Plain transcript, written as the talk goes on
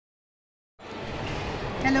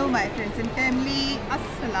Hello my friends and family,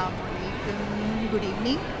 Assalamu alaikum, good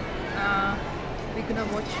evening. We're gonna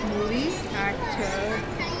watch movie at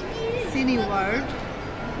Cineworld,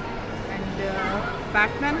 and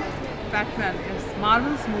Batman is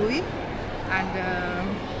Marvel's movie, and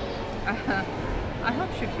I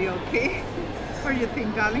hope should be okay. What do you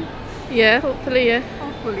think, darling? Yeah, hopefully, yeah.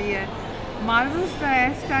 Hopefully, yeah. Marvels का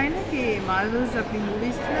ऐसा है ना कि Marvels अपनी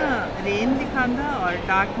movies ना rain दिखाता और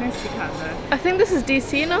darkness दिखाता है. I think this is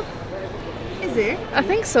DC, no? Is it? I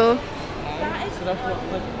think so.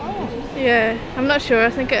 Oh. Yeah, I'm not sure. I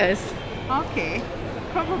think it is. Okay,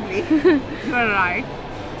 probably. You are right.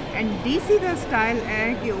 And DC का style है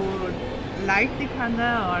कि वो light दिखाता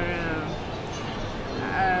और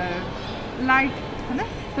light है ना?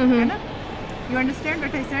 है ना? You understand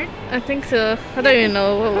what I said? I think so. I don't even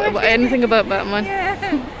know anything about Batman.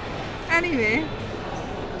 Yeah. Anyway,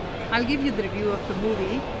 I'll give you the review of the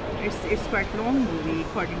movie. It's quite long movie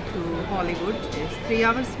according to Hollywood. It's 3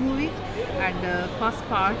 hours movie, and the first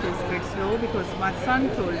part is a bit slow because my son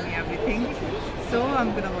told me everything. So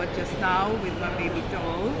I'm gonna watch just now with my baby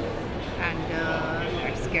doll, and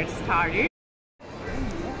let's get started.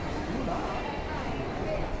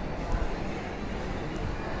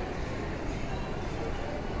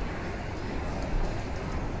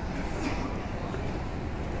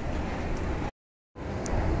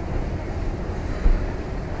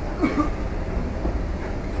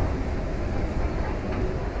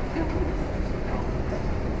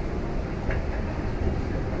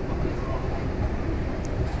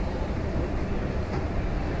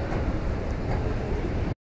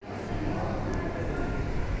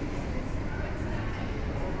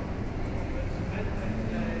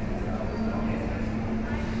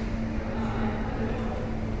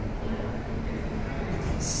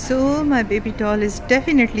 So my baby doll is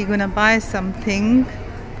definitely gonna buy something,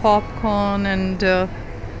 popcorn and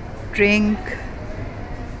drink.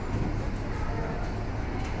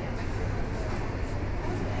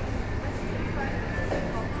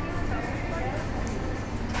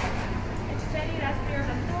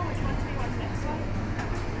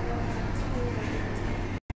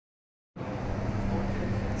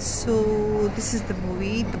 So this is the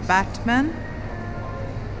movie, The Batman.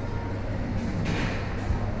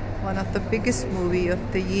 One of the biggest movie of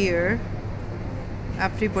the year.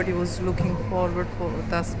 Everybody was looking forward for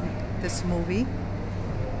this movie.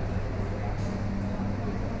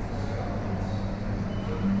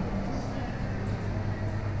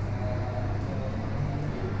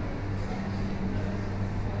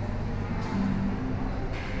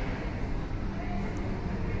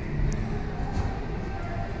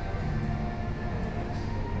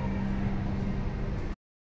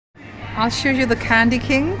 I'll show you the Candy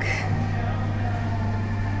King.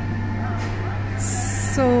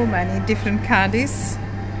 So many different candies.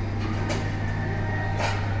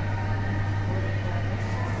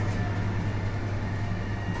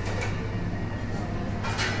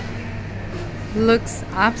 Looks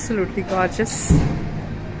absolutely gorgeous.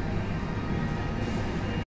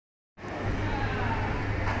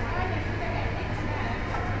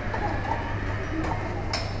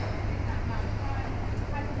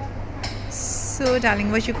 So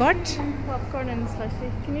darling, what you got? Popcorn and slushy.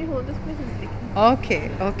 Can you hold this please?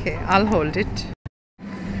 Okay, I'll hold it.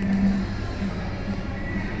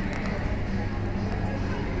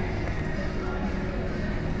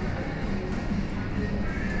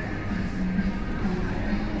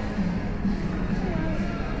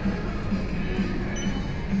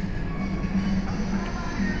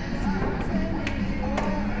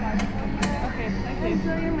 Okay, thank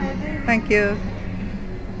you. Thank you.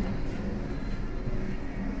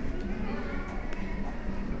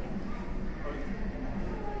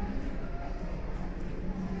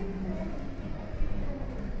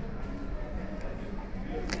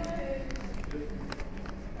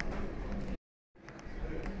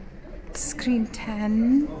 Screen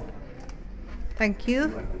 10. Thank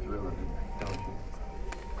you.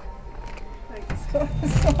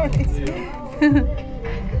 Sorry.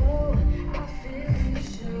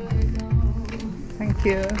 Thank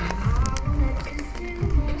you.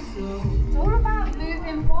 It's all about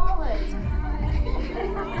moving forward.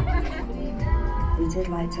 We did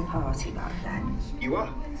like to party back then. You are?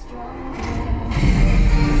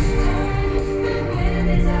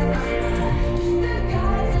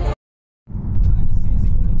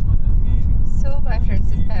 So my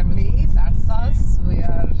friends and family, that's us. We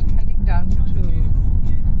are heading down to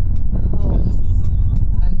home,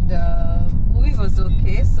 and movie was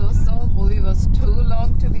okay. So movie was too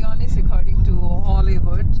long, to be honest, according to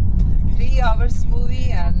Hollywood. 3 hours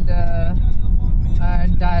movie, and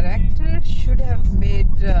director should have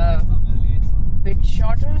made a bit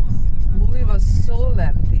shorter. The movie was so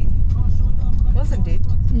lengthy, wasn't it?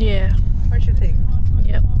 Yeah. What do you think?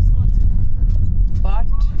 Yep. But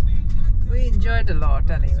we enjoyed a lot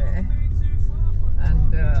anyway.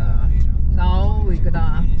 And now we're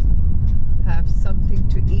gonna have something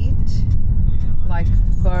to eat, like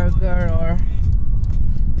burger, or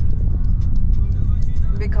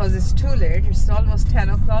because it's too late, it's almost 10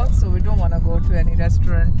 o'clock, so we don't want to go to any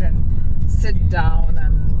restaurant and sit down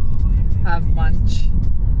and have lunch.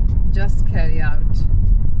 Just carry out.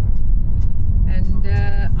 And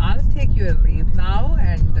I'll take your leave now,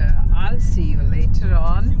 and I'll see you later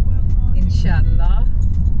on, inshallah.